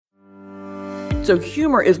So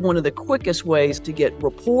humor is one of the quickest ways to get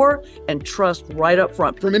rapport and trust right up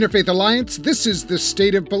front. From Interfaith Alliance, this is The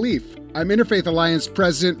State of Belief. I'm Interfaith Alliance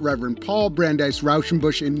President Reverend Paul Brandeis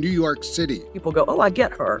Rauschenbusch in New York City. People go, oh, I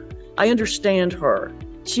get her. I understand her.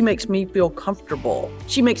 She makes me feel comfortable.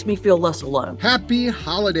 She makes me feel less alone. Happy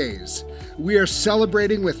holidays. We are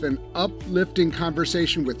celebrating with an uplifting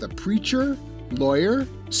conversation with a preacher, lawyer,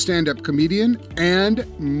 stand-up comedian, and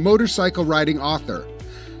motorcycle riding author.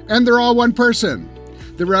 And they're all one person.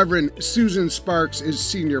 The Reverend Susan Sparks is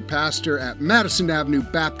senior pastor at Madison Avenue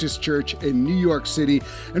Baptist Church in New York City,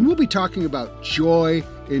 and we'll be talking about joy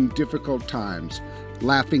in difficult times,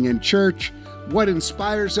 laughing in church, what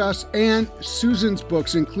inspires us, and Susan's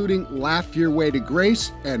books, including Laugh Your Way to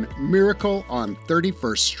Grace and Miracle on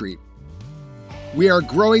 31st Street. We are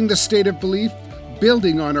growing the State of Belief,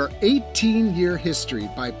 building on our 18-year history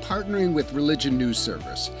by partnering with Religion News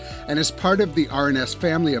Service. And as part of the RNS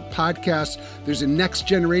family of podcasts, there's a next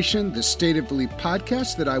generation, the State of Belief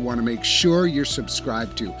podcast, that I want to make sure you're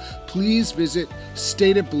subscribed to. Please visit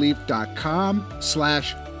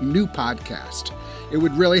stateofbelief.com/new podcast. It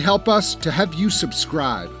would really help us to have you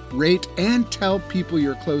subscribe, rate, and tell people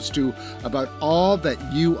you're close to about all that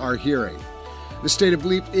you are hearing. The State of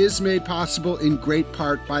Belief is made possible in great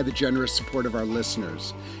part by the generous support of our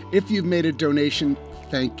listeners. If you've made a donation,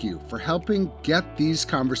 thank you for helping get these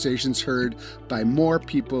conversations heard by more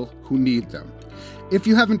people who need them. If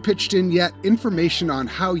you haven't pitched in yet, information on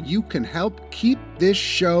how you can help keep this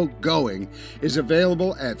show going is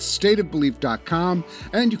available at stateofbelief.com,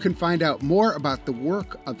 and you can find out more about the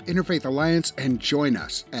work of Interfaith Alliance and join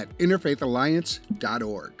us at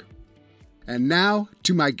interfaithalliance.org. And now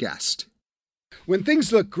to my guest. When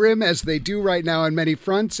things look grim as they do right now on many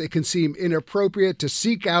fronts, it can seem inappropriate to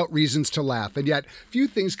seek out reasons to laugh, and yet few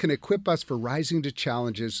things can equip us for rising to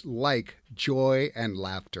challenges like joy and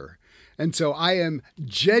laughter. And so I am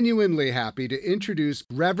genuinely happy to introduce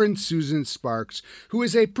Reverend Susan Sparks, who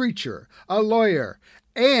is a preacher, a lawyer,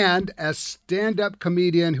 and a stand-up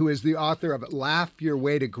comedian who is the author of Laugh Your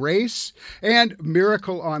Way to Grace and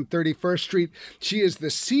Miracle on 31st Street. She is the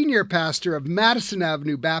senior pastor of Madison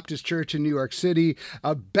Avenue Baptist Church in New York City,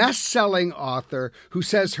 a best-selling author who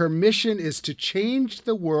says her mission is to change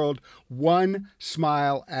the world one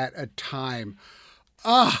smile at a time.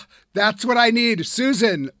 That's what I need.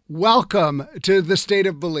 Susan, welcome to the State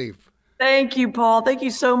of Belief. Thank you, Paul. Thank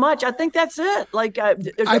you so much. I think that's it. I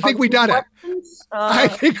think we've done it. I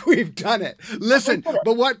think we've done it. Listen,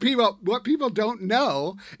 but what people don't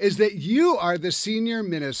know is that you are the senior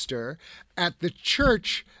minister at the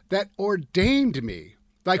church that ordained me.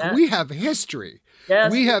 Yes. We have history.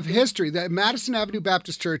 Yes. We have history. The Madison Avenue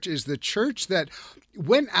Baptist Church is the church that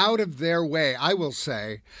went out of their way, I will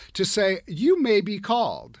say, to say, you may be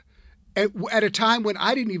called at a time when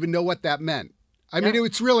I didn't even know what that meant. I mean,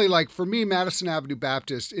 it's really like, for me, Madison Avenue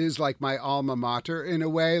Baptist is like my alma mater in a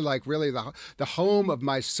way, like really the home of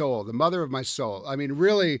my soul, the mother of my soul. I mean,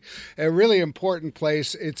 really, a really important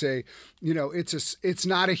place. It's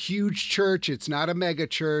not a huge church. It's not a mega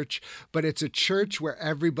church, but it's a church where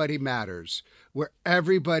everybody matters, where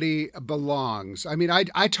everybody belongs. I mean,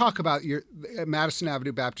 I talk about your Madison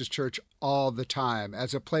Avenue Baptist Church all the time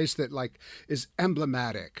as a place that is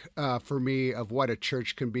emblematic for me of what a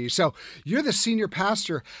church can be. So you're the senior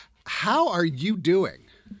pastor. How are you doing?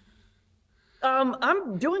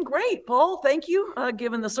 I'm doing great, Paul. Thank you.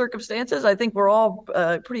 Given the circumstances, I think we're all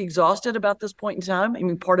pretty exhausted about this point in time. I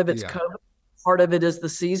mean, part of it's COVID, part of it is the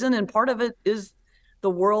season, and part of it is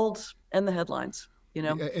the world and the headlines.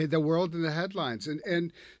 The world and the headlines.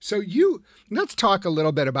 And so let's talk a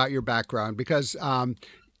little bit about your background, because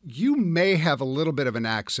you may have a little bit of an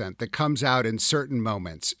accent that comes out in certain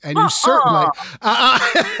moments. And you certainly,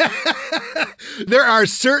 there are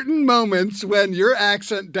certain moments when your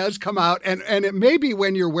accent does come out, and it may be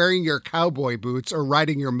when you're wearing your cowboy boots or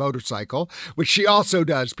riding your motorcycle, which she also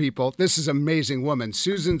does, people. This is an amazing woman,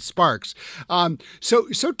 Susan Sparks.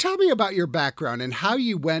 So tell me about your background and how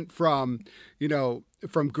you went from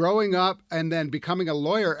growing up and then becoming a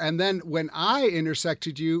lawyer. And then when I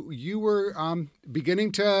intersected you, you were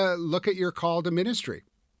beginning to look at your call to ministry.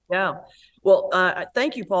 Yeah. Well,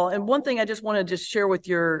 thank you, Paul. And one thing I just want to share with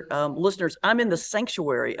your listeners, I'm in the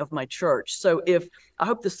sanctuary of my church. So I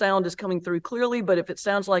hope the sound is coming through clearly, but if it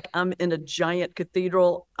sounds like I'm in a giant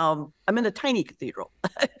cathedral, I'm in a tiny cathedral.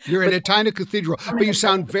 You're in a tiny cathedral, but you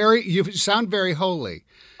sound very holy.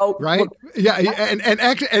 Oh, right? Look,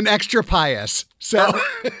 and extra pious. So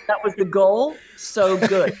that was the goal. So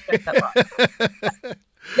good.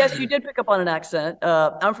 Yes, you did pick up on an accent.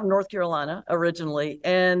 I'm from North Carolina originally.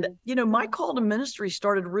 And, my call to ministry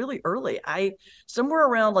started really early. Somewhere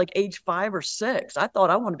around like age 5 or 6, I thought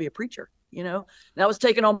I wanted to be a preacher, and I was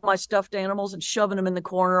taking all my stuffed animals and shoving them in the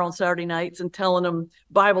corner on Saturday nights and telling them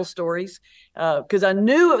Bible stories because I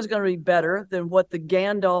knew it was going to be better than what the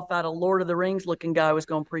Gandalf out of Lord of the Rings looking guy was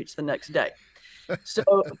going to preach the next day. So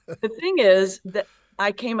the thing is that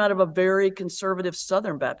I came out of a very conservative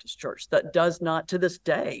Southern Baptist church that does not, to this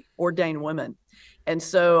day, ordain women. And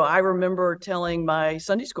so I remember telling my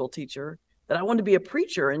Sunday school teacher that I wanted to be a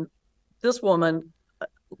preacher. And this woman,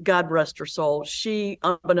 God rest her soul, she,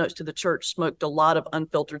 unbeknownst to the church, smoked a lot of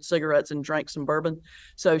unfiltered cigarettes and drank some bourbon.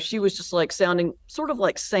 So she was just like sounding sort of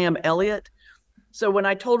like Sam Elliott. So when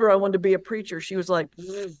I told her I wanted to be a preacher, she was like,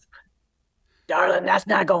 darling, that's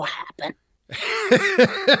not going to happen.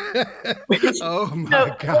 Oh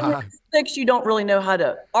my God. 6, you don't really know how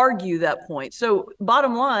to argue that point. So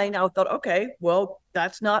bottom line, I thought, okay, well,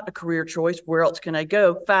 that's not a career choice. Where else can I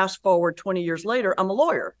go? Fast forward 20 years later, I'm a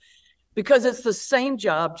lawyer because it's the same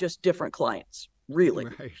job, just different clients, really.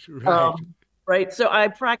 Right. Right. So I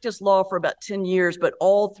practiced law for about 10 years, but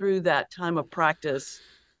all through that time of practice,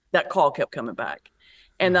 that call kept coming back.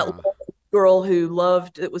 And that girl who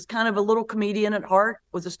loved, it was kind of a little comedian at heart,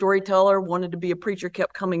 was a storyteller, wanted to be a preacher,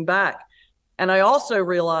 kept coming back. And I also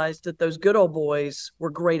realized that those good old boys were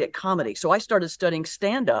great at comedy. So I started studying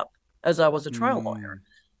stand-up as I was a trial lawyer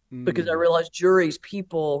because I realized juries,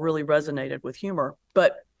 people really resonated with humor.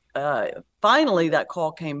 But finally that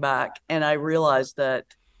call came back and I realized that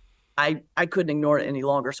I couldn't ignore it any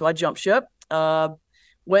longer. So I jumped ship,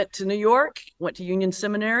 went to New York, went to Union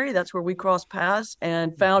Seminary. That's where we crossed paths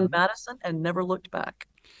and found Madison and never looked back.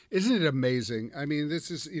 Isn't it amazing? I mean,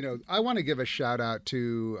 this is, I want to give a shout out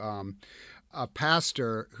to a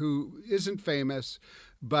pastor who isn't famous,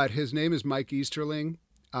 but his name is Mike Easterling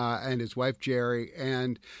and his wife, Jerry.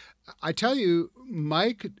 And I tell you,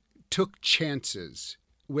 Mike took chances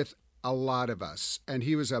with a lot of us. And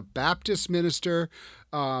he was a Baptist minister,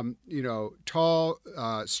 tall,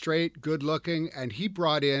 straight, good looking. And he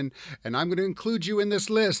brought in, and I'm going to include you in this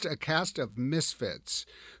list, a cast of misfits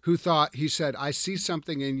who thought, he said, I see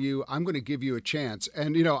something in you. I'm going to give you a chance.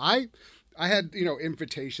 And, I had,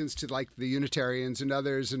 invitations to like the Unitarians and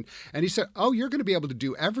others. And he said, oh, you're going to be able to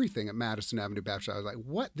do everything at Madison Avenue Baptist. I was like,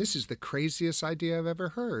 what? This is the craziest idea I've ever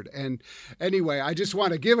heard. And anyway, I just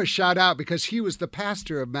want to give a shout out because he was the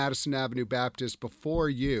pastor of Madison Avenue Baptist before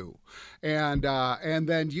you. And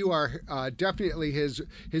then you are definitely his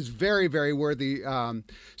very, very worthy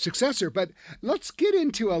successor. But let's get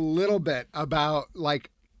into a little bit about like,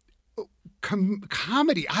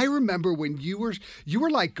 comedy. I remember when you were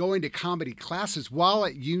like going to comedy classes while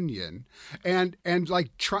at Union and like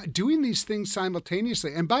doing these things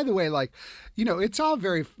simultaneously. And by the way, like, it's all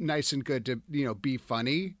very nice and good to, be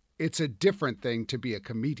funny. It's a different thing to be a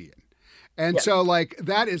comedian. And so like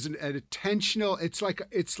that is an intentional, it's like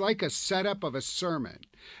a setup of a sermon.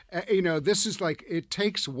 This is like, it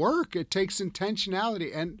takes work, it takes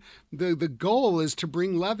intentionality, and the goal is to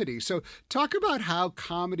bring levity. So talk about how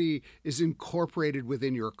comedy is incorporated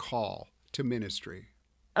within your call to ministry.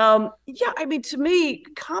 I mean, to me,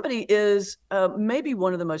 comedy is maybe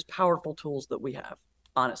one of the most powerful tools that we have,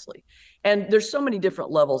 honestly. And there's so many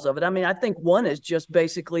different levels of it. I mean, I think one is just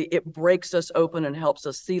basically it breaks us open and helps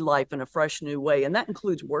us see life in a fresh new way. And that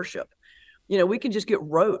includes worship. We can just get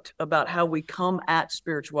rote about how we come at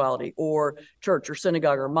spirituality or church or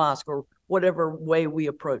synagogue or mosque or whatever way we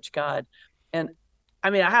approach God. And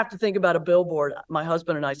I mean, I have to think about a billboard my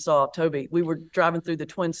husband and I saw, Toby. We were driving through the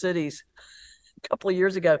Twin Cities a couple of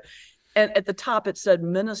years ago. And at the top, it said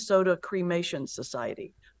Minnesota Cremation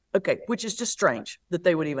Society. Okay, which is just strange that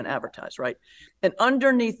they would even advertise, right? And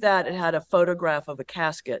underneath that, it had a photograph of a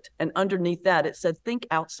casket. And underneath that, it said, think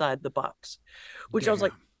outside the box, which I was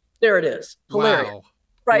like, there it is. Hilarious. Wow.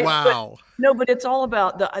 Right. Wow. But it's all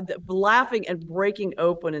about the laughing and breaking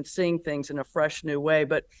open and seeing things in a fresh new way.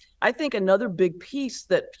 But I think another big piece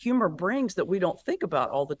that humor brings that we don't think about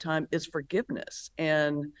all the time is forgiveness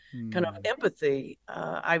and kind of empathy.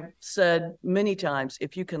 I've said many times,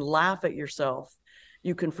 if you can laugh at yourself,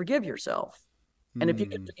 you can forgive yourself. And if you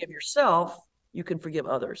can forgive yourself, you can forgive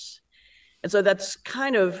others. And so that's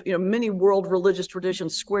kind of, many world religious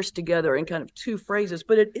traditions squished together in kind of two phrases,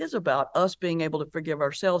 but it is about us being able to forgive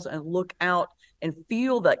ourselves and look out and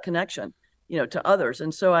feel that connection, to others.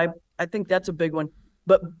 And so I think that's a big one.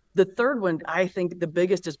 But the third one, I think the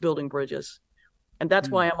biggest is building bridges. And that's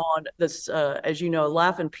why I'm on this, as you know,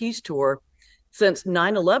 Laugh and Peace tour. Since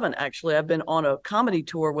 9/11, actually, I've been on a comedy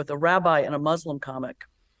tour with a rabbi and a Muslim comic.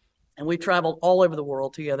 And we traveled all over the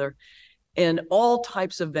world together. in all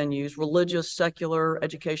types of venues, religious, secular,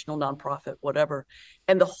 educational, nonprofit, whatever.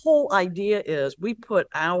 And the whole idea is we put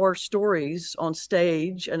our stories on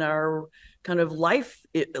stage and our kind of life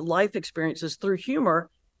experiences through humor,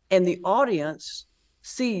 and the audience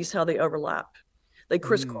sees how they overlap. They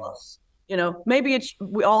crisscross. Maybe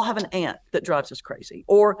we all have an aunt that drives us crazy,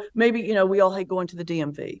 or maybe, we all hate going to the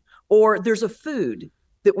DMV, or there's a food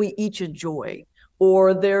that we each enjoy,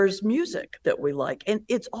 or there's music that we like. And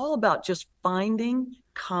it's all about just finding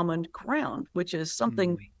common ground, which is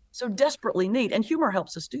something we so desperately need. And humor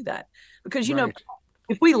helps us do that because,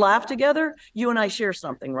 if we laugh together, you and I share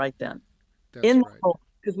something right then. That's right.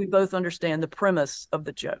 Because we both understand the premise of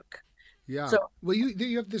the joke. Yeah. So, well,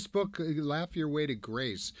 you have this book, Laugh Your Way to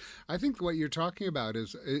Grace. I think what you're talking about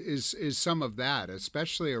is some of that,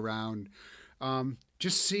 especially around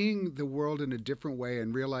just seeing the world in a different way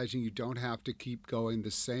and realizing you don't have to keep going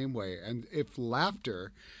the same way. And if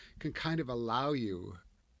laughter can kind of allow you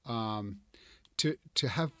to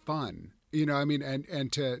have fun,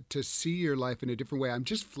 and to see your life in a different way. I'm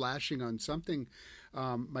just flashing on something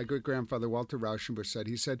my great grandfather Walter Rauschenbusch said.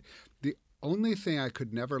 He said, the only thing I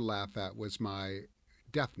could never laugh at was my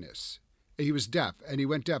deafness. He was deaf, and he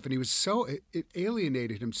went deaf, and he was it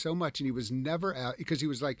alienated him so much, and he was never out because he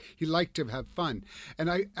was like, he liked to have fun. And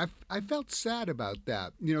I felt sad about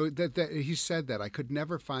that, that he said that I could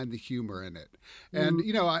never find the humor in it. And,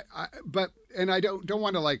 and I don't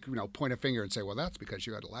want to point a finger and say, well, that's because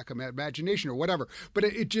you had a lack of imagination or whatever. But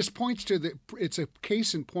it just points to it's a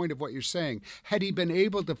case in point of what you're saying. Had he been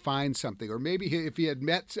able to find something, or maybe if he had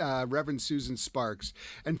met Reverend Susan Sparks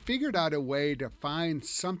and figured out a way to find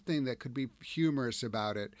something that could be humorous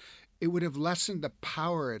about it, it would have lessened the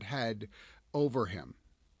power it had over him.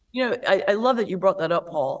 I love that you brought that up,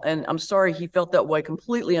 Paul, and I'm sorry he felt that way.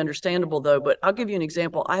 Completely understandable, though. But I'll give you an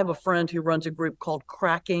example. I have a friend who runs a group called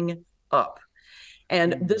Cracking Up.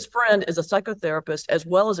 And this friend is a psychotherapist as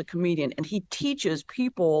well as a comedian, and he teaches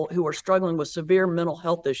people who are struggling with severe mental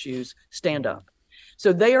health issues stand up.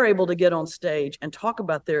 So they are able to get on stage and talk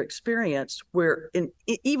about their experience where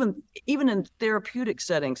even in therapeutic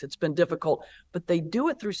settings, it's been difficult, but they do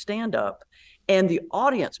it through stand up, and the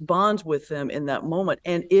audience bonds with them in that moment.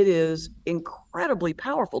 And it is incredibly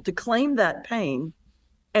powerful to claim that pain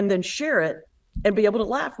and then share it and be able to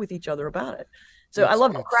laugh with each other about it. So I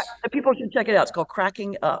love people should check it out. It's called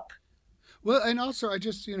Cracking Up. Well, and also I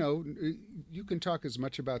just, you can talk as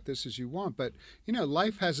much about this as you want, but,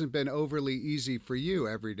 life hasn't been overly easy for you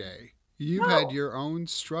every day. You've had your own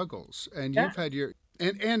struggles, and you've had your,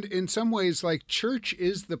 and in some ways, like, church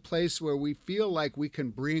is the place where we feel like we can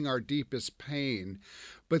bring our deepest pain,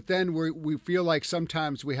 but then we feel like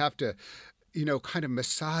sometimes we have to, kind of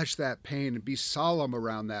massage that pain and be solemn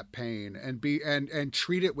around that pain and and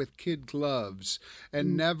treat it with kid gloves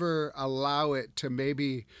and never allow it to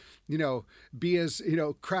maybe, be as,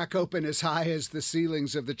 crack open as high as the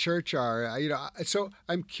ceilings of the church are. So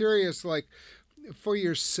I'm curious, like, for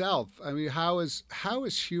yourself, I mean, how has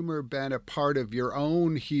humor been a part of your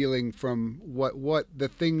own healing from what the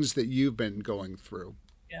things that you've been going through?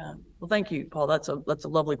 Yeah. Well, thank you, Paul. That's a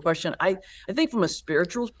lovely question. I think from a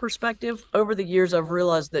spiritual perspective, over the years, I've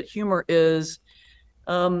realized that humor is,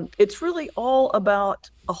 it's really all about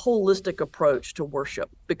a holistic approach to worship,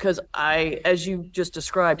 because as you just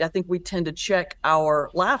described, I think we tend to check our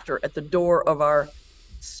laughter at the door of our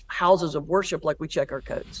houses of worship like we check our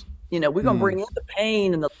codes. We're going to bring in the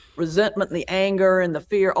pain and the resentment and the anger and the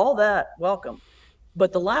fear, all that, welcome.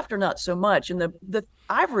 But the laughter, not so much. And the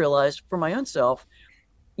I've realized for my own self,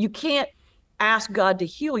 you can't ask God to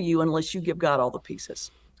heal you unless you give God all the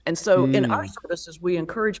pieces. And so in our services, we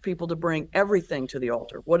encourage people to bring everything to the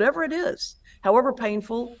altar, whatever it is, however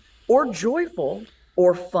painful or joyful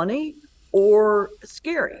or funny or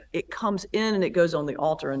scary. It comes in and it goes on the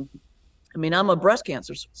altar. And I mean, I'm a breast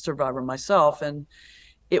cancer survivor myself. And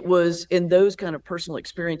it was in those kind of personal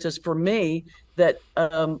experiences for me that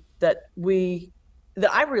I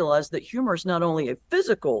realized that humor is not only a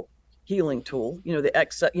physical healing tool,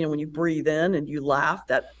 when you breathe in and you laugh,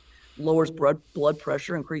 that lowers blood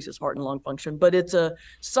pressure, increases heart and lung function, but it's a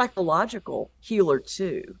psychological healer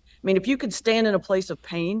too. I mean, if you could stand in a place of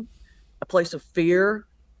pain, a place of fear,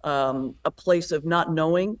 a place of not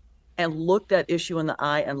knowing, and look that issue in the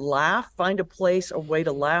eye and laugh, find a place, a way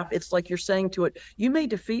to laugh, it's like you're saying to it, you may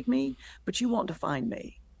defeat me, but you won't define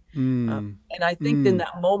me. And I think in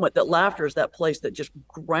that moment that laughter is that place that just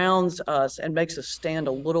grounds us and makes us stand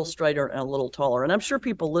a little straighter and a little taller. And I'm sure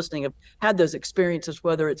people listening have had those experiences,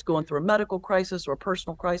 whether it's going through a medical crisis or a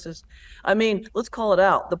personal crisis. I mean, let's call it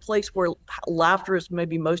out. The place where laughter is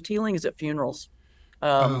maybe most healing is at funerals.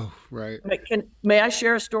 Oh, right. May I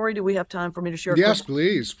share a story? Do we have time for me to share? Yes,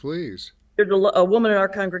 please, please. There's a woman in our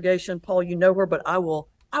congregation, Paul, you know her, but I will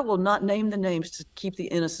not name the names to keep the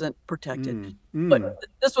innocent protected. But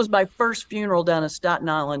this was my first funeral down in Staten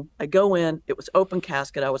Island. I go in, it was open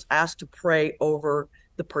casket. I was asked to pray over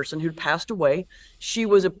the person who'd passed away. She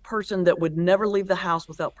was a person that would never leave the house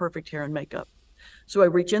without perfect hair and makeup. So I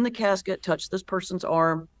reach in the casket, touch this person's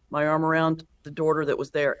arm, my arm around the daughter that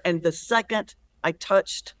was there. And the second I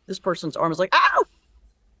touched this person's arm, I was like, ow!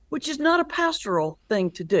 Which is not a pastoral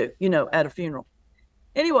thing to do, at a funeral.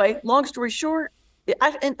 Anyway, long story short,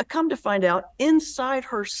 I come to find out inside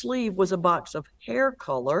her sleeve was a box of hair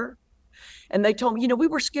color. And they told me, we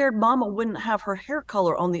were scared Mama wouldn't have her hair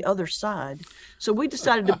color on the other side. So we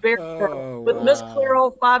decided to bury her with Miss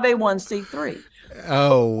Clairol 5A1C3.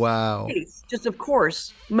 Oh, wow. Just, of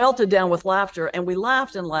course, melted down with laughter. And we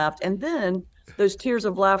laughed and laughed. And then those tears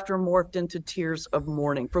of laughter morphed into tears of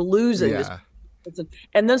mourning for losing this.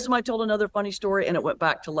 And then somebody told another funny story, and it went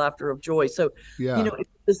back to laughter of joy. So, it's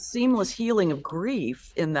the seamless healing of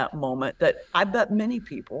grief in that moment that I bet many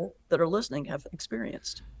people that are listening have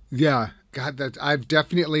experienced. Yeah, God, I've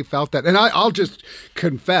definitely felt that. And I'll just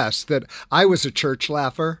confess that I was a church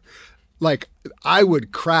laugher. Like, I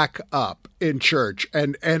would crack up in church,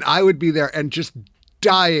 and I would be there and just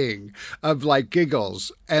dying of like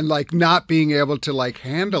giggles and like not being able to like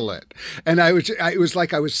handle it. And it was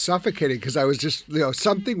like I was suffocating because I was just,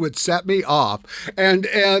 something would set me off. And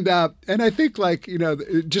I think like,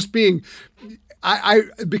 just being,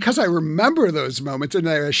 because I remember those moments and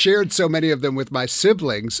I shared so many of them with my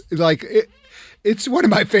siblings, like it's one of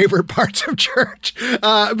my favorite parts of church.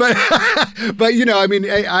 But I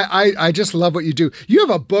just love what you do. You have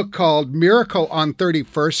a book called Miracle on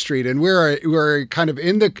 31st Street, and we're kind of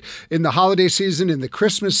in the holiday season, in the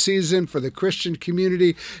Christmas season for the Christian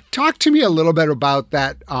community. Talk to me a little bit about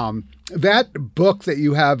that book that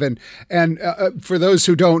you have, and for those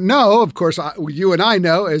who don't know, of course, you and I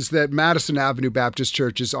know, is that Madison Avenue Baptist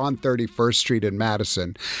Church is on 31st Street in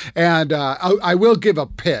Madison. And I will give a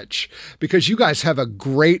pitch because you guys have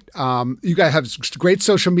great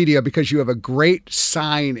social media, because you have a great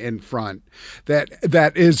sign in front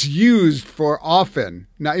that is used for often,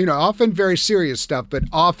 now, often very serious stuff, but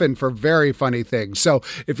often for very funny things. So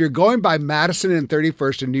if you're going by Madison and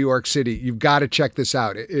 31st in New York City, you've got to check this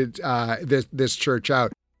out. This church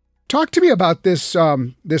out. Talk to me about this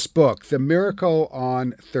book, The Miracle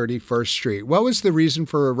on 31st Street. What was the reason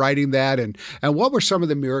for writing that, and what were some of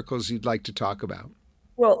the miracles you'd like to talk about?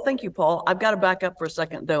 Well, thank you, Paul. I've got to back up for a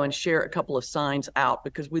second, though, and share a couple of signs out,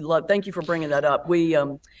 because thank you for bringing that up.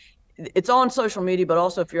 It's on social media, but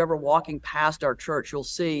also if you're ever walking past our church, you'll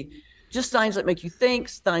see just signs that make you think,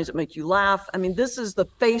 signs that make you laugh. I mean, this is the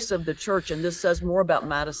face of the church, and this says more about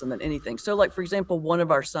Madison than anything. So, like, for example, one of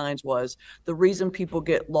our signs was, the reason people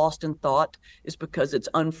get lost in thought is because it's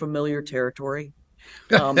unfamiliar territory.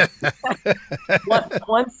 One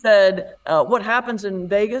said, what happens in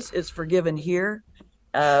Vegas is forgiven here.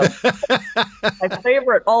 My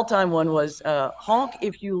favorite all-time one was, honk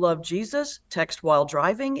if you love Jesus, text while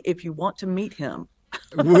driving if you want to meet him.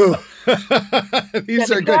 Woo.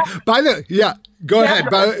 These are good. Go ahead.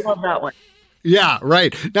 I love that one. Yeah,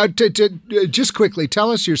 right. Now, to just quickly,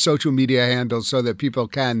 tell us your social media handles so that people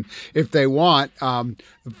can, if they want,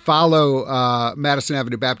 follow Madison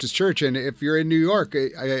Avenue Baptist Church. And if you're in New York,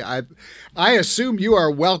 I assume you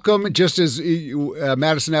are welcome, just as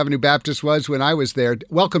Madison Avenue Baptist was when I was there.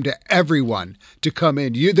 Welcome to everyone to come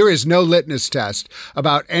in. There is no litmus test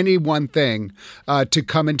about any one thing to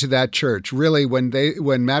come into that church. Really,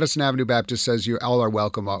 when Madison Avenue Baptist says you all are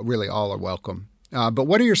welcome, really all are welcome. But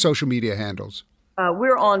what are your social media handles?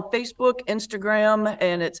 We're on Facebook, Instagram,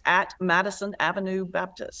 and it's at Madison Avenue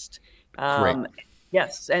Baptist. Great.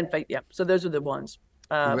 Yes, and so those are the ones.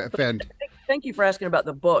 Thank you for asking about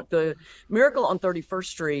the book. The Miracle on 31st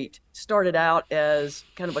Street started out as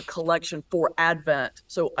kind of a collection for Advent.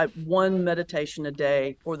 So one meditation a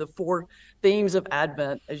day for the 4 themes of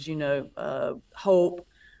Advent, as you know, hope,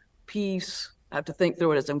 peace. I have to think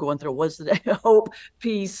through it as I'm going through. What's the day? Hope,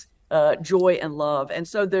 peace, joy, and love. And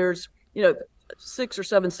so there's, 6 or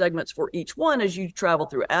 7 segments for each one as you travel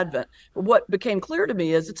through Advent. But what became clear to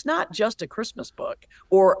me is it's not just a Christmas book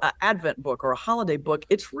or an Advent book or a holiday book.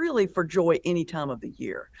 It's really for joy any time of the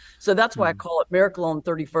year. So that's why I call it Miracle on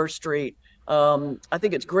 31st Street. I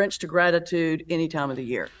think it's Grinch to gratitude any time of the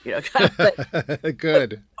year. Kind of thing.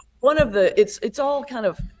 Good. One of it's all kind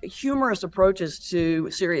of humorous approaches to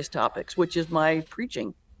serious topics, which is my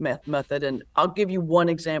preaching method. And I'll give you one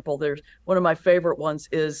example. There's one of my favorite ones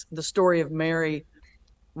is the story of Mary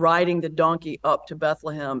riding the donkey up to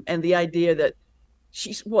Bethlehem, and the idea that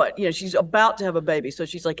she's what, she's about to have a baby. So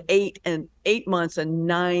she's like 8 months and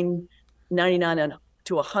 99 and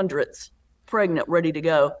to a hundredths pregnant, ready to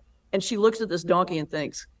go. And she looks at this donkey and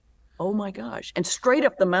thinks, oh my gosh, and straight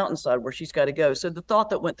up the mountainside where she's got to go. So the thought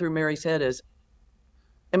that went through Mary's head is,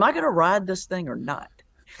 am I going to ride this thing or not?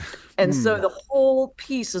 And so the whole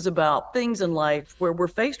piece is about things in life where we're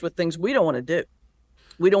faced with things we don't want to do.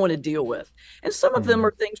 We don't want to deal with. And some of them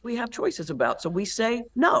are things we have choices about. So we say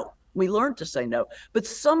no. We learn to say no. But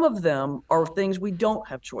some of them are things we don't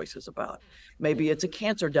have choices about. Maybe it's a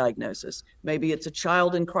cancer diagnosis. Maybe it's a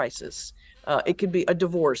child in crisis. It could be a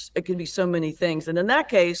divorce. It could be so many things. And in that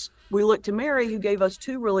case, we look to Mary, who gave us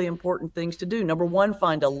two really important things to do. Number one,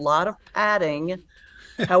 find a lot of padding,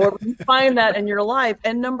 however you find that in your life.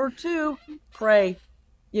 And number two, pray.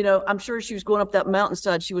 I'm sure she was going up that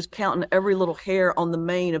mountainside. She was counting every little hair on the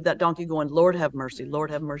mane of that donkey going, Lord have mercy, Lord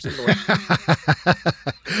have mercy, Lord.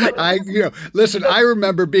 Listen, I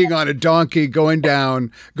remember being on a donkey going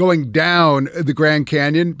down the Grand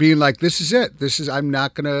Canyon, being like, this is it. I'm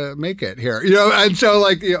not going to make it here. And so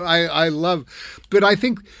I love, but I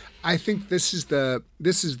think this is the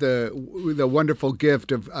wonderful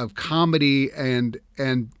gift of comedy and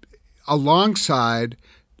alongside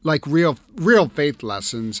like real faith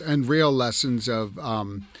lessons and real lessons of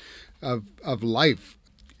life.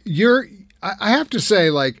 I have to say,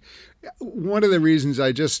 like, one of the reasons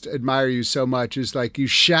I just admire you so much is like you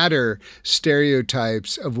shatter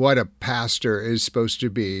stereotypes of what a pastor is supposed to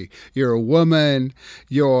be. You're a woman,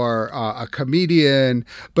 you're a comedian,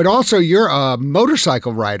 but also you're a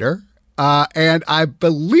motorcycle rider. And I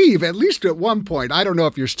believe, at least at one point, I don't know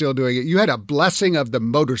if you're still doing it, you had a blessing of the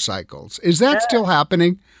motorcycles. Is that still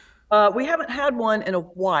happening? We haven't had one in a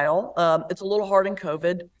while. It's a little hard in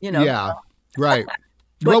COVID, Yeah, right.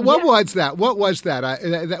 Well, what was that? What was that?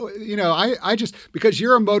 I just, because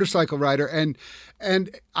you're a motorcycle rider and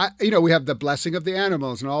we have the blessing of the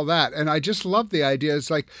animals and all that. And I just love the idea.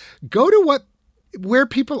 It's like, go to where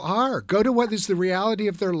people are, go to what is the reality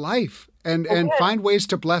of their life and find ways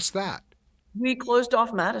to bless that. We closed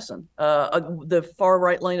off Madison, the far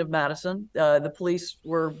right lane of Madison. The police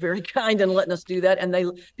were very kind in letting us do that. And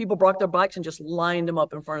people brought their bikes and just lined them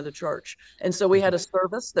up in front of the church. And so we had a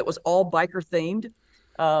service that was all biker themed.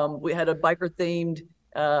 We had a biker themed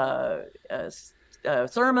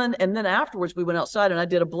sermon. And then afterwards we went outside and I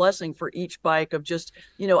did a blessing for each bike of just,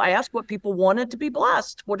 I asked what people wanted to be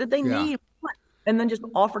blessed. What did they need? And then just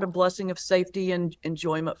offered a blessing of safety and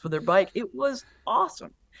enjoyment for their bike. It was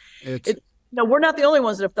awesome. We're not the only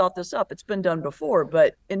ones that have thought this up. It's been done before,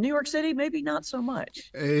 but in New York City, maybe not so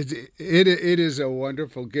much. It is a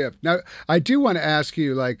wonderful gift. Now, I do want to ask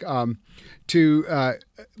you, to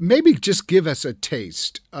maybe just give us a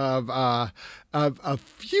taste of a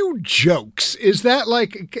few jokes. Is that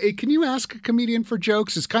like, can you ask a comedian for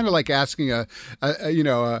jokes? It's kind of like asking a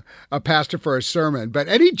pastor for a sermon. But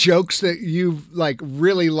any jokes that you've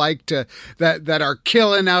really liked that are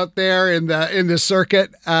killing out there in the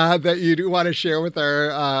circuit that you do want to share with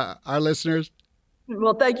our listeners?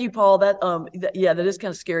 Well, thank you, Paul. That is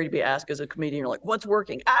kind of scary to be asked as a comedian. You're like, what's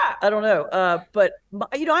working? I don't know. But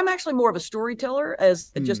I'm actually more of a storyteller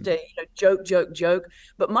as just a joke.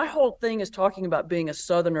 But my whole thing is talking about being a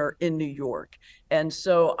Southerner in New York. And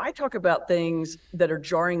so I talk about things that are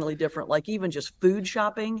jarringly different, like even just food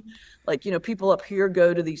shopping. Like, people up here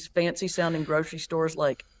go to these fancy sounding grocery stores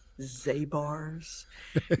like Zabar's,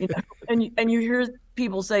 and you hear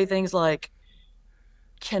people say things like,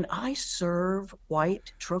 can I serve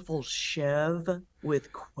white truffle chev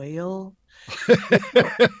with quail?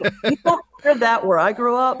 You don't hear that where I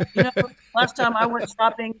grew up. Last time I went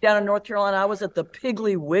shopping down in North Carolina, I was at the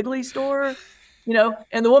Piggly Wiggly store,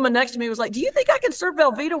 and the woman next to me was like, do you think I can serve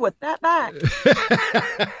Velveeta with that back?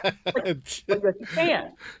 You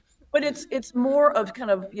can. But it's more of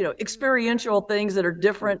kind of, experiential things that are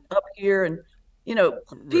different up here. And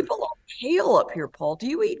people love kale up here, Paul. Do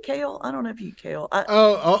you eat kale? I don't know if you eat kale.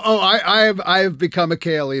 I've become a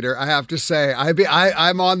kale eater. I have to say,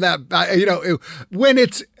 I'm on that. When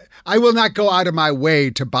it's, I will not go out of my way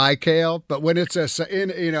to buy kale, but when it's at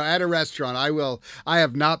a restaurant, I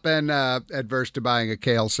have not been adverse to buying a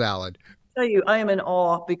kale salad. I tell you, I am in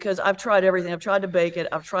awe because I've tried everything. I've tried to bake it.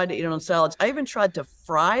 I've tried to eat it on salads. I even tried to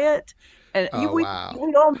fry it. And we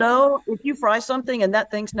all know if you fry something and that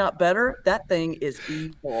thing's not better, that thing is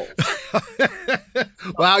evil.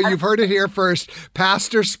 Wow, you've heard it here first.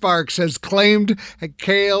 Pastor Sparks has claimed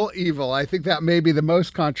kale evil. I think that may be the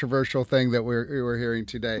most controversial thing that we're hearing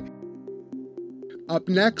today. Up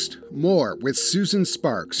next, more with Susan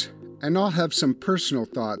Sparks, and I'll have some personal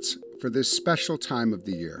thoughts for this special time of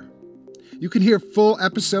the year. You can hear full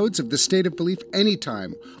episodes of The State of Belief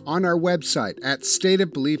anytime on our website at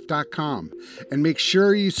stateofbelief.com. And make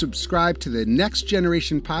sure you subscribe to the Next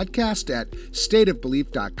Generation podcast at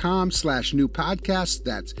stateofbelief.com/new podcast.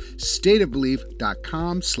 That's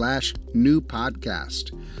stateofbelief.com/new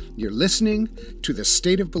podcast. You're listening to The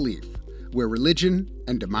State of Belief, where religion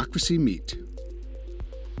and democracy meet.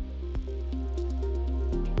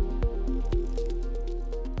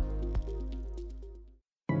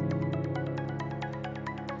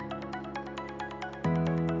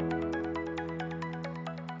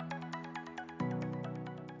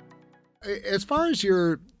 As far as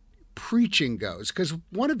your preaching goes, because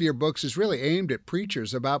one of your books is really aimed at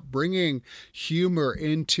preachers about bringing humor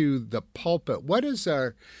into the pulpit. What are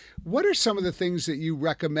some of the things that you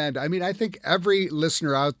recommend? I mean, I think every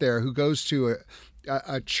listener out there who goes to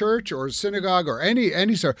a church or a synagogue or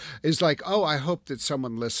any sort is like, oh, I hope that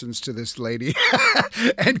someone listens to this lady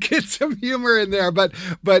and get some humor in there. But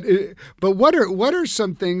what are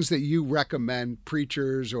some things that you recommend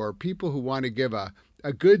preachers or people who want to give a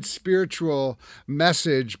good spiritual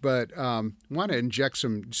message, but want to inject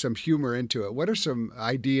some humor into it? What are some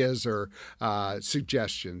ideas or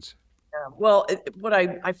suggestions? Well, what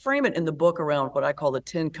I frame it in the book around what I call the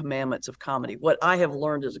 10 commandments of comedy, what I have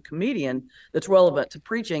learned as a comedian that's relevant to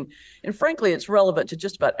preaching. And frankly, it's relevant to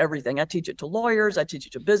just about everything. I teach it to lawyers, I teach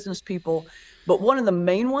it to business people, but one of the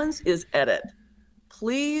main ones is edit.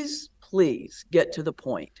 Please get to the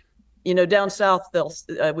point. You know, down south,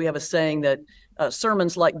 we have a saying that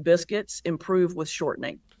sermons like biscuits improve with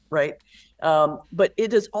shortening, right? But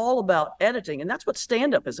it is all about editing, and that's what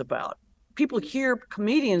stand-up is about. People hear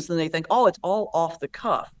comedians and they think, oh, it's all off the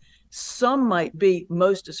cuff. Some might be,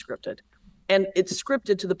 most is scripted. And it's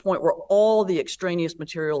scripted to the point where all the extraneous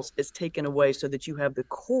materials is taken away so that you have the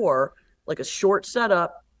core, like a short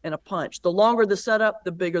setup and a punch. The longer the setup,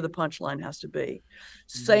 the bigger the punchline has to be.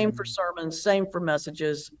 Same for sermons, same for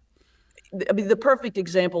messages. I mean, the perfect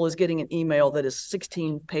example is getting an email that is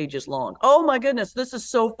 16 pages long. Oh my goodness, this is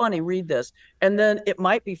so funny. Read this. And then it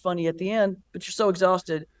might be funny at the end, but you're so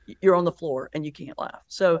exhausted, you're on the floor and you can't laugh.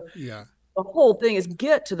 So yeah, the whole thing is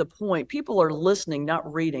get to the point. People are listening,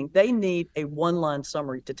 not reading. They need a one-line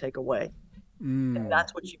summary to take away. And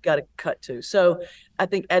that's what you've got to cut to. So I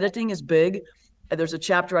think editing is big. There's a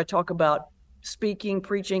chapter I talk about speaking,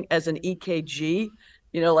 preaching as an EKG,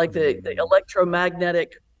 you know, like the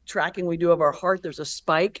electromagnetic tracking we do of our heart. There's a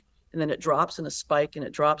spike and then it drops, and a spike and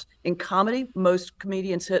it drops. In comedy, most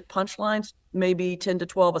comedians hit punchlines maybe 10 to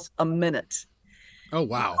 12 a minute. Oh,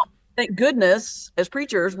 wow. Thank goodness as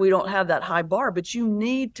preachers, we don't have that high bar, but you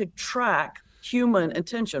need to track human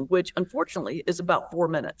attention, which unfortunately is about 4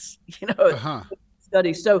 minutes, you know,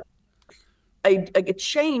 studies. So a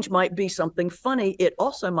change might be something funny. It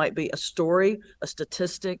also might be a story, a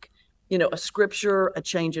statistic, you know, a scripture, a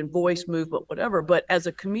change in voice, movement, whatever. But as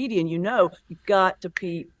a comedian, you know, you've got to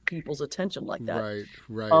keep people's attention like that.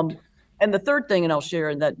 Right. And the third thing, and I'll share,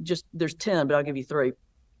 and that just there's 10, but I'll give you 3,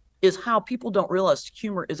 is how people don't realize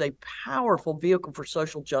humor is a powerful vehicle for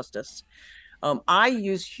social justice. I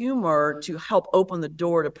use humor to help open the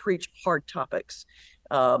door to preach hard topics.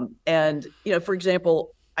 And, you know, for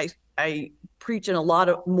example, I preach in a lot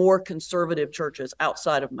of more conservative churches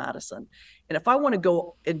outside of Madison. And if I want to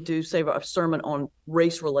go and do, say, a sermon on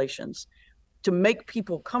race relations, to make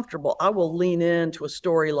people comfortable, I will lean into a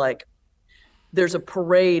story like there's a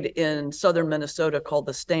parade in southern Minnesota called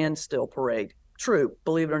the Standstill Parade. True,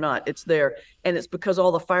 believe it or not, it's there. And it's because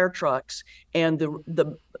all the fire trucks and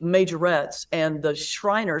the majorettes and the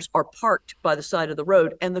Shriners are parked by the side of the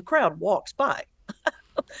road and the crowd walks by.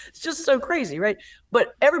 It's just so crazy, right?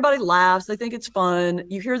 But everybody laughs. They think it's fun.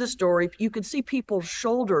 You hear the story. You can see people's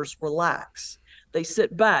shoulders relax. They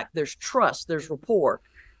sit back. There's trust. There's rapport.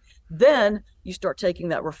 Then you start taking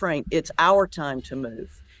that refrain. It's our time to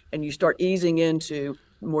move. And you start easing into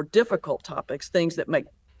more difficult topics, things that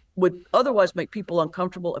would otherwise make people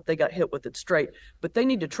uncomfortable if they got hit with it straight. But they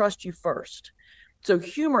need to trust you first. So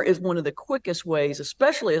humor is one of the quickest ways,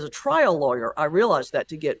 especially as a trial lawyer. I realized that,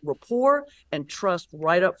 to get rapport and trust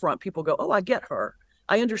right up front. People go, oh, I get her.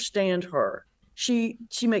 I understand her. She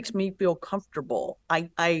makes me feel comfortable.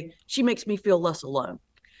 She makes me feel less alone.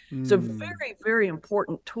 So very, very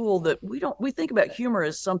important tool that we think about humor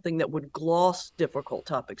as something that would gloss difficult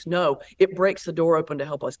topics. No, it breaks the door open to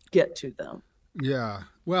help us get to them. Yeah.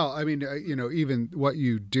 Well, I mean, you know, even what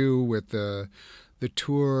you do with the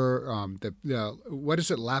tour, what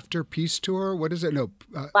is it? Laughter Peace Tour? What is it? No.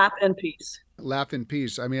 Laugh and Peace. Laugh and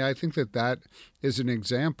Peace. I mean, I think that is an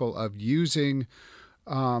example of using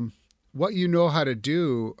what you know how to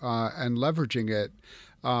do and leveraging it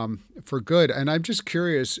for good. And I'm just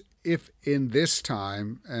curious, if in this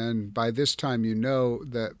time, and by this time you know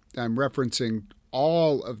that I'm referencing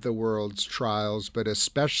all of the world's trials, but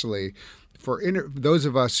especially for those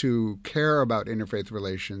of us who care about interfaith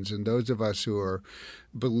relations and those of us who are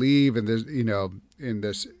believe in this, in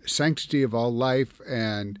this sanctity of all life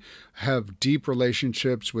and have deep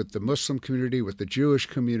relationships with the Muslim community, with the Jewish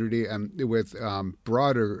community, and with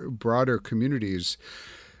broader communities.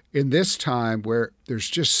 In this time where there's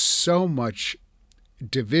just so much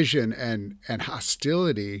division and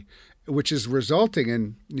hostility, which is resulting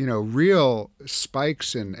in, real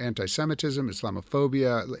spikes in anti-Semitism,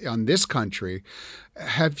 Islamophobia on this country.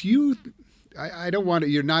 Have you, I don't want to,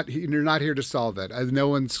 you're not here to solve it. No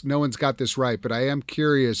one's got this right, but I am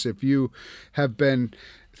curious if you have been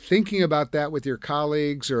thinking about that with your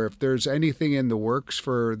colleagues, or if there's anything in the works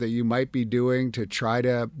that you might be doing to try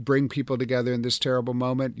to bring people together in this terrible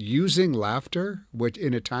moment, using laughter, which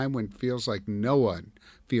in a time when it feels like no one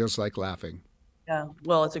feels like laughing. Yeah,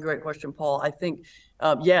 well, it's a great question, Paul. I think,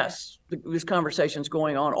 yes, this conversation's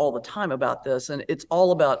going on all the time about this, and it's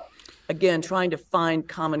all about, again, trying to find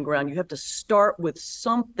common ground. You have to start with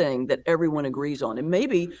something that everyone agrees on. And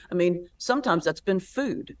maybe, sometimes that's been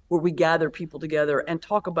food, where we gather people together and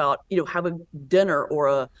talk about, have a dinner or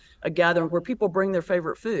a gathering where people bring their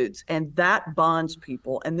favorite foods, and that bonds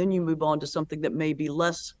people. And then you move on to something that may be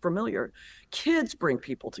less familiar. Kids bring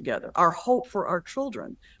people together. Our hope for our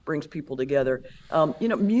children brings people together.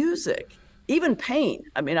 Music, even pain.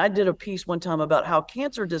 I did a piece one time about how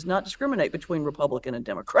cancer does not discriminate between Republican and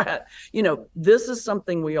Democrat. This is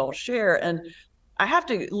something we all share. And I have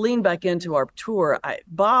to lean back into our tour.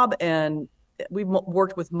 Bob and we've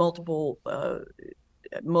worked with multiple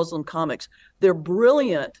Muslim comics. They're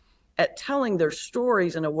brilliant at telling their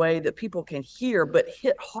stories in a way that people can hear, but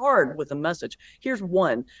hit hard with a message. Here's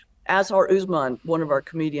one. Azhar Usman, one of our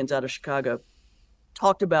comedians out of Chicago,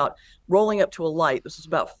 talked about rolling up to a light. This was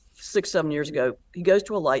about 6-7 years ago. He goes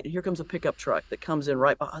to a light, and here comes a pickup truck that comes in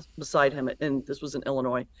right beside him, and this was in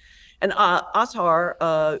Illinois. And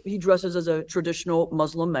Azhar, he dresses as a traditional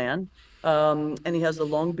Muslim man, and he has a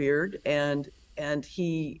long beard, and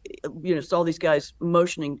he, saw these guys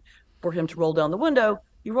motioning for him to roll down the window.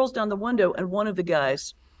 He rolls down the window, and one of the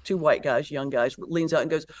guys, 2 white guys, young guys, leans out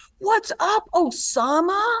and goes, "What's up,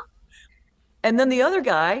 Osama?" And then the other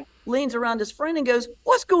guy leans around his friend and goes,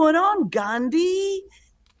 "What's going on, Gandhi?"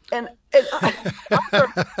 And Oscar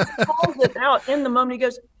calls it out in the moment. He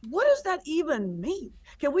goes, "What does that even mean?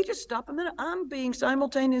 Can we just stop a minute? I'm being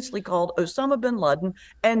simultaneously called Osama bin Laden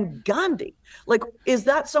and Gandhi. Like, is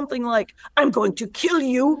that something like, I'm going to kill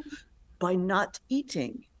you by not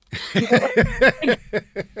eating?"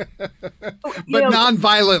 But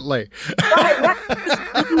non-violently. Right, that's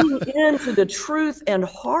just into the truth and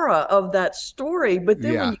horror of that story. But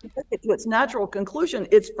then when you take it to its natural conclusion,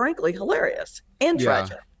 it's frankly hilarious and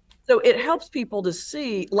tragic. So it helps people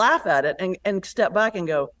to laugh at it and step back and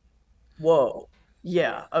go, whoa,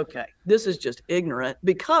 yeah, okay, this is just ignorant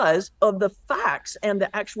because of the facts and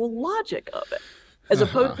the actual logic of it, as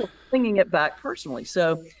opposed to bringing it back personally.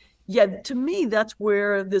 So yeah, to me, that's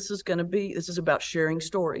where this is going to be. This is about sharing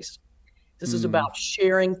stories. This is about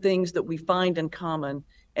sharing things that we find in common.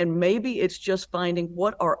 And maybe it's just finding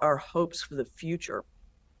what are our hopes for the future.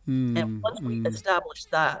 And once we establish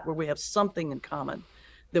that, where we have something in common,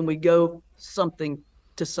 then we go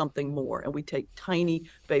to something more. And we take tiny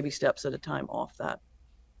baby steps at a time off that.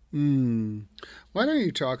 Why don't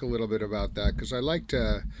you talk a little bit about that? Because I like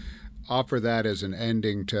to offer that as an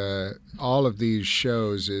ending to all of these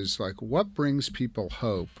shows, is like, what brings people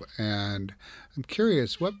hope? And I'm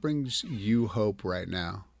curious, what brings you hope right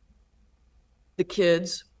now? The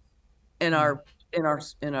kids in our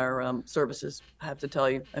services, I have to tell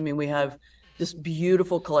you. We have this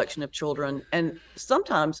beautiful collection of children. And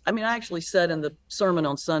sometimes, I actually said in the sermon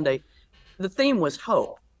on Sunday, the theme was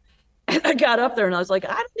hope. And I got up there and I was like,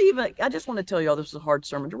 I just want to tell you all this is a hard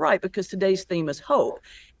sermon to write, because today's theme is hope.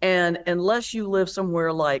 And unless you live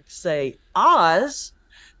somewhere like, say, Oz,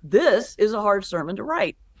 this is a hard sermon to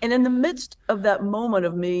write. And in the midst of that moment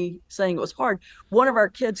of me saying it was hard, one of our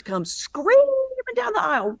kids comes screaming down the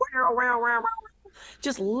aisle,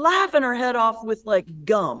 just laughing her head off with like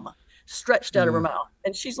gum stretched out of her mouth.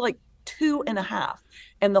 And she's like 2.5.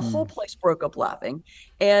 And the whole place broke up laughing.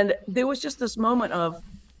 And there was just this moment of,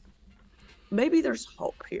 maybe there's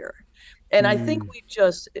hope here. And I think we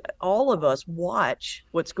just, all of us, watch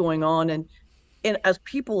what's going on. And as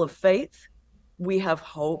people of faith, we have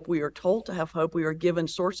hope. We are told to have hope. We are given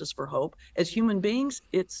sources for hope. As human beings,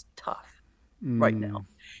 it's tough right now.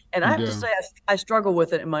 And I have to say, I struggle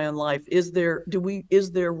with it in my own life. Is there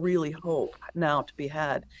really hope now to be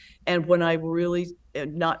had? And when I really,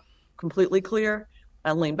 not completely clear,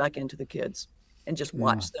 I lean back into the kids and just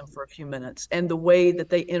watch them for a few minutes. And the way that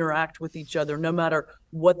they interact with each other, no matter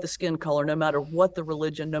what the skin color, no matter what the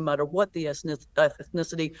religion, no matter what the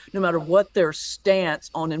ethnicity, no matter what their stance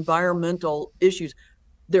on environmental issues,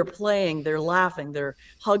 they're playing, they're laughing, they're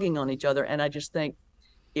hugging on each other. And I just think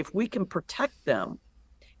if we can protect them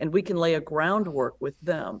and we can lay a groundwork with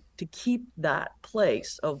them to keep that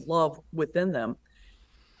place of love within them,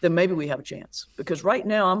 then maybe we have a chance. Because right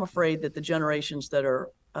now, I'm afraid that the generations that are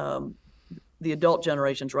the adult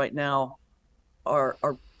generations right now are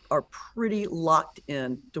pretty locked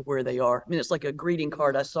in to where they are. I mean, it's like a greeting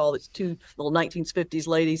card I saw that's two little 1950s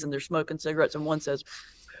ladies and they're smoking cigarettes, and one says,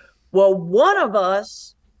 well, one of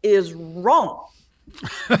us is wrong.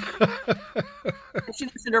 She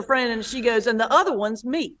looks at her friend and she goes, and the other one's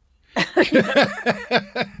me.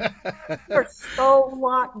 They're so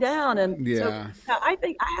locked down. And so I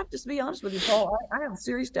think I have to be honest with you, Paul. I have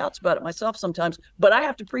serious doubts about it myself sometimes, but I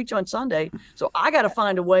have to preach on Sunday. So I got to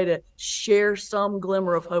find a way to share some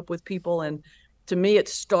glimmer of hope with people. And to me, it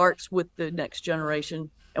starts with the next generation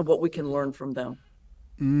and what we can learn from them.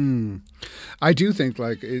 I do think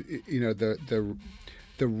the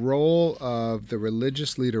role of the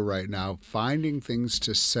religious leader right now, finding things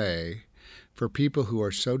to say for people who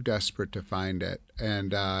are so desperate to find it.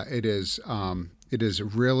 And it is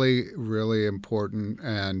really, really important.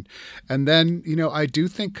 And then, I do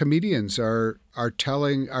think comedians are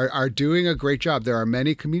doing a great job. There are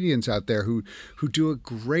many comedians out there who do a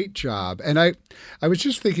great job. And I was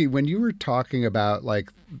just thinking, when you were talking about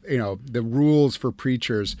the rules for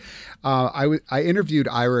preachers, I interviewed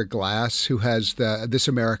Ira Glass, who has This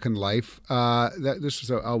American Life. This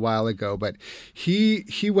was a while ago, but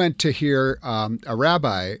he went to hear a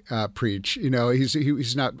rabbi preach.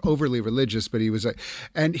 He's not overly religious, but he was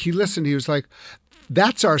and he listened. He was like,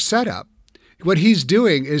 "That's our setup." What he's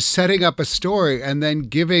doing is setting up a story and then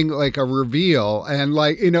giving like a reveal, and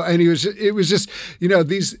and it was just,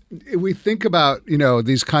 we think about,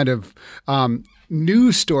 these kind of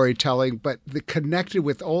new storytelling, but connected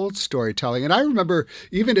with old storytelling. And I remember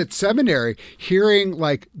even at seminary hearing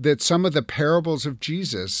that some of the parables of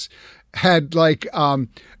Jesus had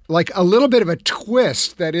a little bit of a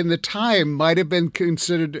twist that in the time might have been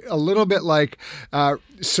considered a little bit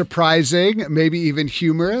surprising, maybe even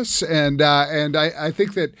humorous. And I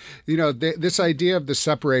think that, this idea of the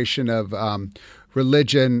separation of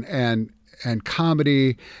religion and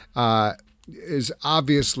comedy is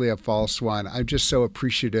obviously a false one. I'm just so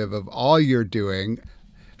appreciative of all you're doing.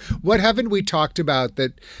 What haven't we talked about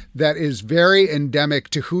that is very endemic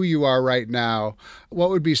to who you are right now? What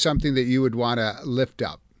would be something that you would want to lift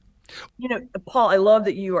up? Paul, I love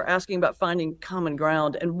that you are asking about finding common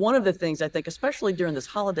ground. And one of the things I think, especially during this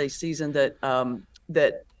holiday season,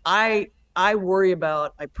 that I worry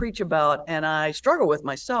about, I preach about, and I struggle with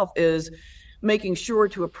myself is making sure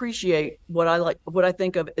to appreciate what I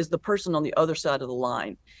think of as the person on the other side of the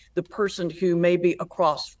line, the person who may be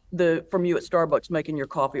across from you at Starbucks making your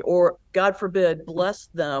coffee, or God forbid, bless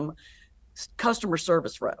them, customer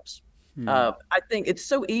service reps. I think it's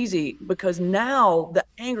so easy because now the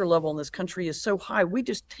anger level in this country is so high. We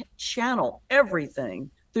just channel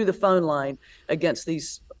everything through the phone line against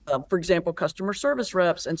these, for example, customer service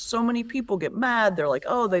reps. And so many people get mad. They're like,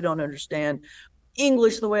 oh, they don't understand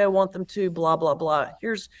English the way I want them to, blah, blah, blah.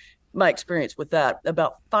 Here's my experience with that.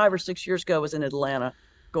 About 5 or 6 years ago, I was in Atlanta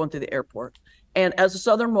going through the airport. And as a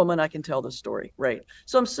Southern woman, I can tell this story, right?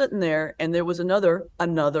 So I'm sitting there, and there was another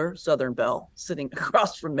Southern belle sitting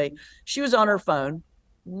across from me. She was on her phone,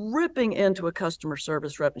 ripping into a customer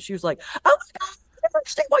service rep, and she was like, "Oh my God, I never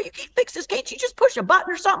understand why you can't fix this. Can't you just push a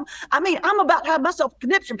button or something? I mean, I'm about to have myself a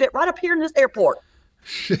conniption fit right up here in this airport."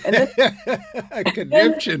 And then, a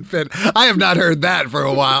conniption fit. I have not heard that for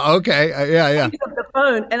a while. Okay, yeah. I picked up the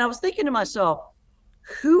phone, and I was thinking to myself,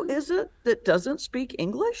 who is it that doesn't speak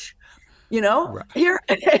English? Right. Here,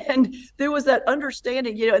 and there was that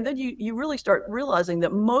understanding, and then you really start realizing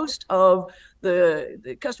that most of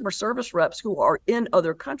the customer service reps who are in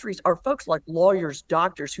other countries are folks like lawyers,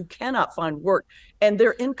 doctors who cannot find work, and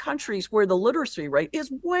they're in countries where the literacy rate is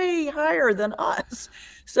way higher than us.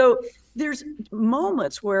 So there's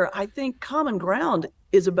moments where I think common ground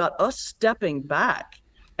is about us stepping back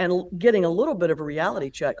and getting a little bit of a reality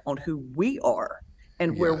check on who we are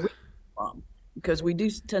and where we're from. Because we do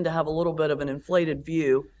tend to have a little bit of an inflated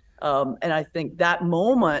view. And I think that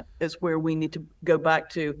moment is where we need to go back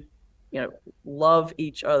to, love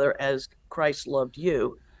each other as Christ loved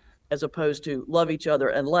you. as opposed to love each other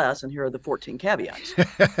unless, and here are the 14 caveats.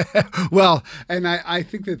 Well, and I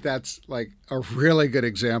think that that's like a really good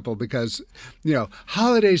example because,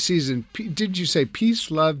 holiday season, did you say peace,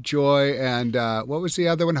 love, joy, and what was the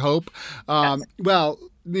other one? Hope. Well,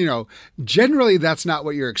 generally that's not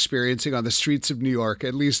what you're experiencing on the streets of New York,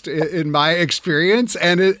 at least in my experience.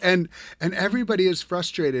 And everybody is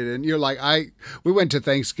frustrated. And you're like, we went to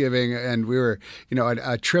Thanksgiving and we were,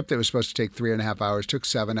 a trip that was supposed to take 3.5 hours took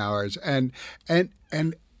 7 hours.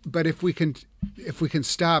 But if we can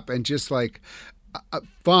stop and just like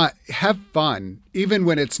have fun, even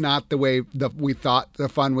when it's not the way that we thought the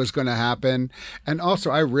fun was going to happen. And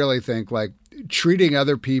also, I really think like treating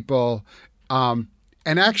other people,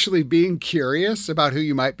 and actually being curious about who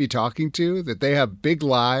you might be talking to, that they have big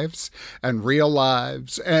lives and real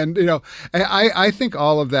lives. And, I think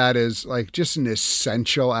all of that is like just an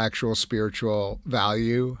essential actual spiritual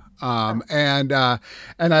value. And I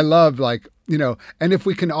love like, and if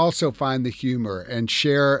we can also find the humor and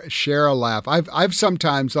share a laugh. I've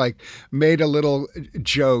sometimes like made a little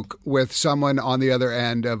joke with someone on the other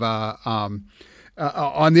end of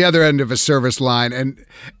a service line,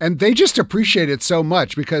 and they just appreciate it so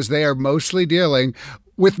much because they are mostly dealing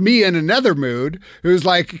with me in another mood who's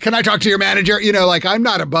like, can I talk to your manager? Like I'm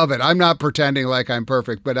not above it. I'm not pretending like I'm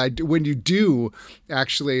perfect, but when you do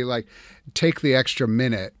actually like take the extra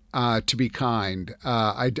minute to be kind,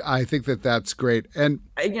 I think that that's great. And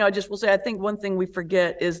I just will say, I think one thing we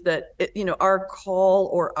forget is that our call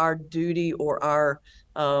or our duty or our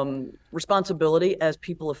responsibility as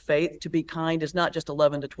people of faith to be kind is not just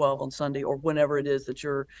 11 to 12 on Sunday or whenever it is that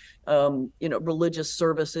your religious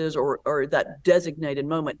services or that designated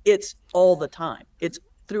moment. It's all the time. It's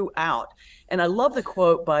throughout. And I love the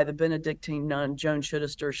quote by the Benedictine nun Joan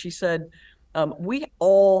Chittister. She said, we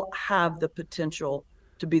all have the potential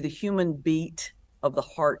to be the human beat of the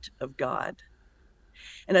heart of God.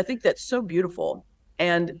 And I think that's so beautiful.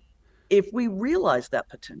 And if we realize that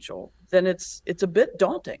potential, then it's a bit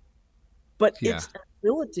daunting, but it's the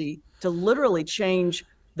ability to literally change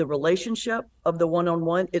the relationship of the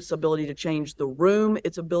one-on-one, its ability to change the room,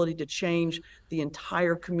 its ability to change the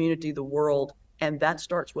entire community, the world. And that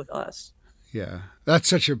starts with us. Yeah, that's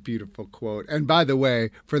such a beautiful quote. And by the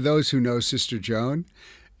way, for those who know Sister Joan,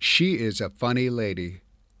 she is a funny lady.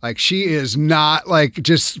 Like she is not like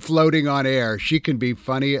just floating on air. She can be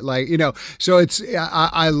funny, like, so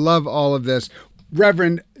I love all of this.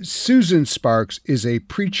 Reverend Susan Sparks is a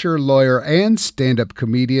preacher, lawyer, and stand-up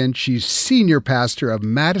comedian. She's senior pastor of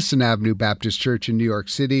Madison Avenue Baptist Church in New York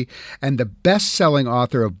City and the best-selling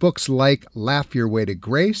author of books like Laugh Your Way to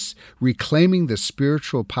Grace, Reclaiming the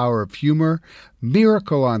Spiritual Power of Humor,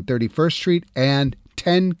 Miracle on 31st Street, and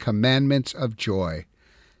 10 Commandments of Joy.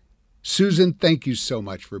 Susan, thank you so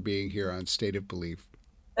much for being here on State of Belief.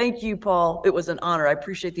 Thank you, Paul. It was an honor. I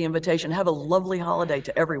appreciate the invitation. Have a lovely holiday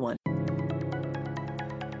to everyone.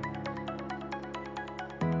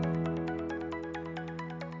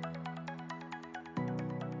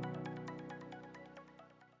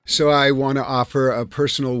 So I want to offer a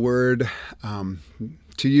personal word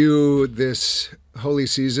to you this holy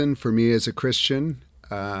season for me as a Christian.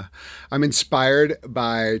 I'm inspired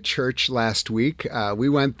by church last week. We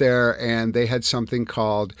went there and they had something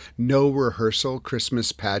called No Rehearsal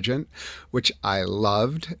Christmas Pageant, which I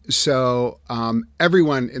loved. So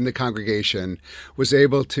everyone in the congregation was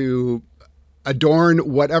able to adorn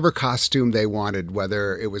whatever costume they wanted,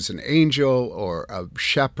 whether it was an angel or a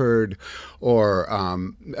shepherd or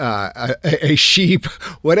a sheep,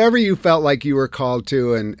 whatever you felt like you were called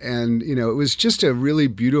to. And it was just a really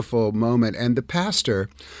beautiful moment. And the pastor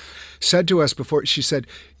said to us before, she said,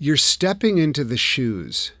 you're stepping into the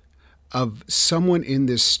shoes of someone in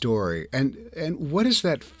this story. And what does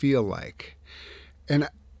that feel like? And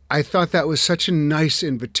I thought that was such a nice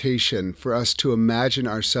invitation for us to imagine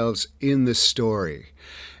ourselves in the story.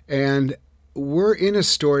 And we're in a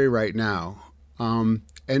story right now, and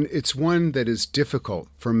it's one that is difficult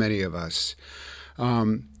for many of us.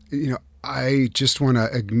 I just want to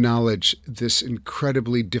acknowledge this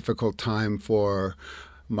incredibly difficult time for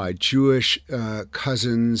my Jewish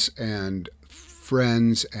cousins and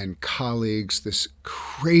friends and colleagues, this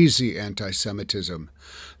crazy anti-Semitism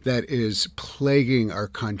that is plaguing our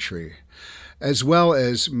country, as well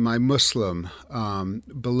as my Muslim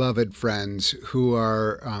beloved friends who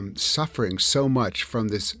are suffering so much from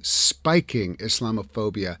this spiking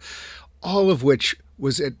Islamophobia, all of which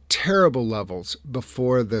was at terrible levels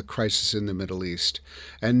before the crisis in the Middle East,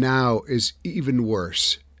 and now is even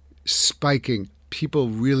worse, spiking, people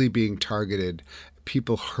really being targeted,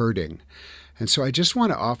 people hurting. And so I just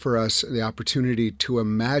want to offer us the opportunity to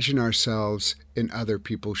imagine ourselves in other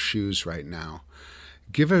people's shoes right now.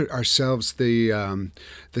 Give ourselves the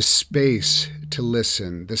space to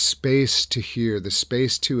listen, the space to hear, the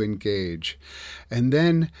space to engage. And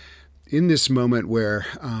then in this moment where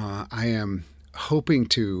I am hoping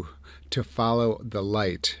to follow the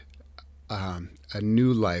light, a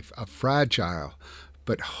new life, a fragile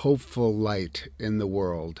but hopeful light in the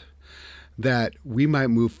world, that we might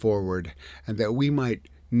move forward and that we might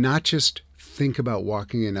not just think about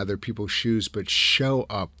walking in other people's shoes, but show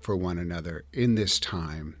up for one another in this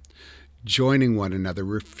time, joining one another,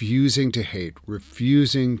 refusing to hate,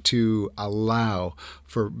 refusing to allow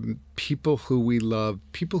for people who we love,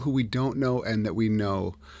 people who we don't know and that we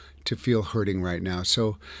know, to feel hurting right now.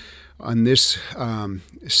 So on this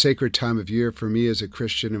sacred time of year for me as a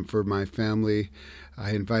Christian and for my family, I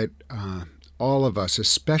invite all of us,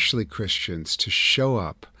 especially Christians, to show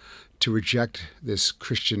up, to reject this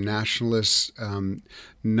Christian nationalist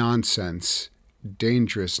nonsense,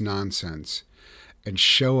 dangerous nonsense, and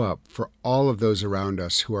show up for all of those around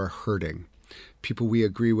us who are hurting, people we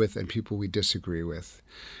agree with and people we disagree with.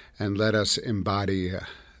 And let us embody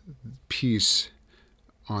peace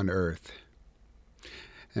on earth.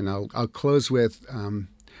 And I'll close with,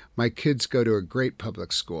 my kids go to a great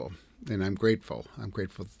public school. And I'm grateful. I'm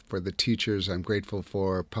grateful for the teachers. I'm grateful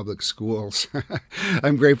for public schools.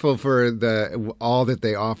 I'm grateful for all that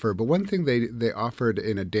they offer. But one thing they offered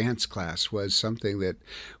in a dance class was something that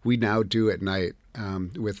we now do at night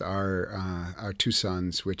with our two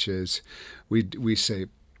sons, which is we say,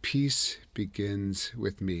 peace begins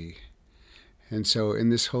with me. And so in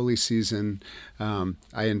this holy season,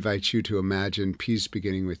 I invite you to imagine peace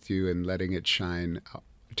beginning with you and letting it shine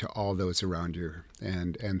to all those around you.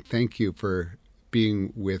 And thank you for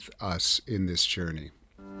being with us in this journey.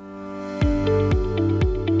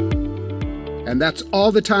 And that's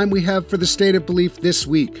all the time we have for The State of Belief this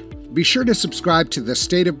week. Be sure to subscribe to The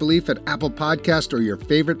State of Belief at Apple Podcast or your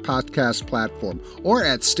favorite podcast platform, or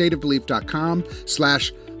at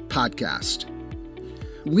stateofbelief.com/podcast.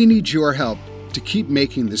 We need your help to keep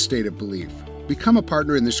making The State of Belief. Become a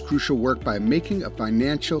partner in this crucial work by making a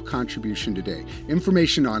financial contribution today.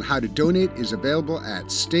 Information on how to donate is available at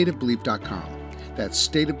stateofbelief.com. That's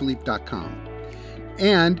stateofbelief.com.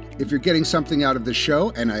 And if you're getting something out of the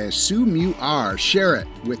show, and I assume you are, share it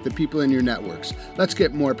with the people in your networks. Let's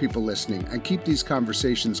get more people listening and keep these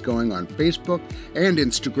conversations going on Facebook and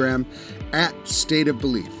Instagram at State of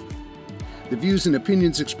Belief. The views and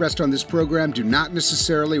opinions expressed on this program do not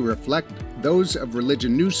necessarily reflect those of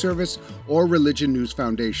Religion News Service or Religion News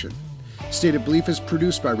Foundation. State of Belief is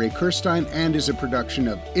produced by Ray Kirstein and is a production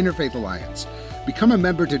of Interfaith Alliance. Become a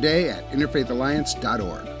member today at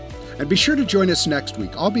interfaithalliance.org. And be sure to join us next week.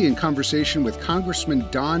 I'll be in conversation with Congressman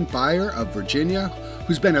Don Beyer of Virginia,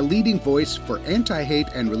 who's been a leading voice for anti-hate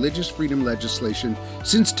and religious freedom legislation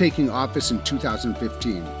since taking office in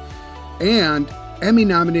 2015. And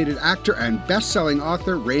Emmy-nominated actor and best-selling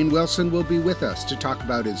author Rainn Wilson will be with us to talk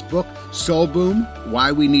about his book, Soul Boom,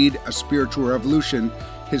 Why We Need a Spiritual Revolution,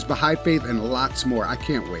 his Baha'i faith, and lots more. I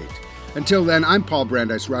can't wait. Until then, I'm Paul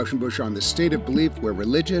Brandeis Rauschenbusch on The State of Belief, where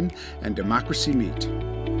religion and democracy meet.